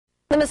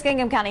The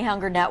Muskingum County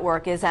Hunger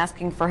Network is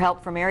asking for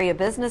help from area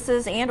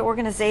businesses and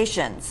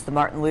organizations. The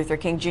Martin Luther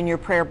King Jr.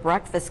 Prayer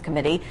Breakfast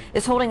Committee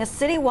is holding a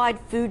citywide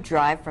food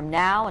drive from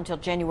now until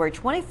January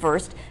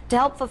 21st to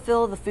help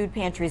fulfill the food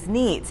pantry's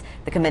needs.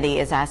 The committee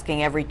is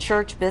asking every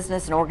church,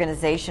 business, and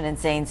organization in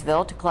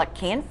Zanesville to collect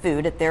canned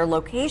food at their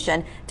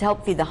location to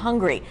help feed the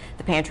hungry.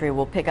 The pantry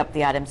will pick up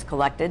the items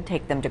collected,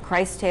 take them to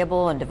Christ's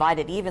Table, and divide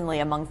it evenly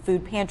among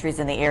food pantries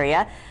in the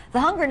area.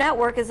 The Hunger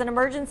Network is an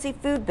emergency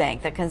food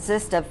bank that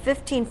consists of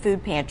 15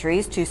 food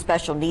pantries, 2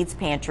 special needs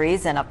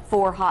pantries, and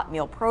 4 hot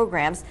meal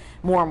programs.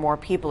 More and more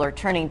people are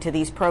turning to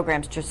these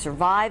programs to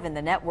survive, and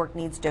the network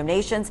needs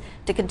donations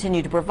to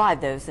continue to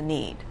provide those in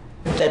need.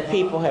 That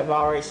people have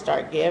already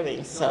started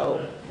giving,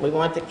 so we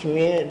want the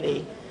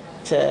community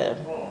to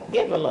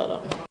give a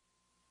little.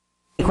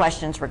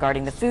 Questions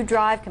regarding the food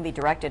drive can be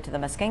directed to the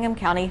Muskingum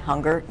County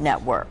Hunger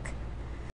Network.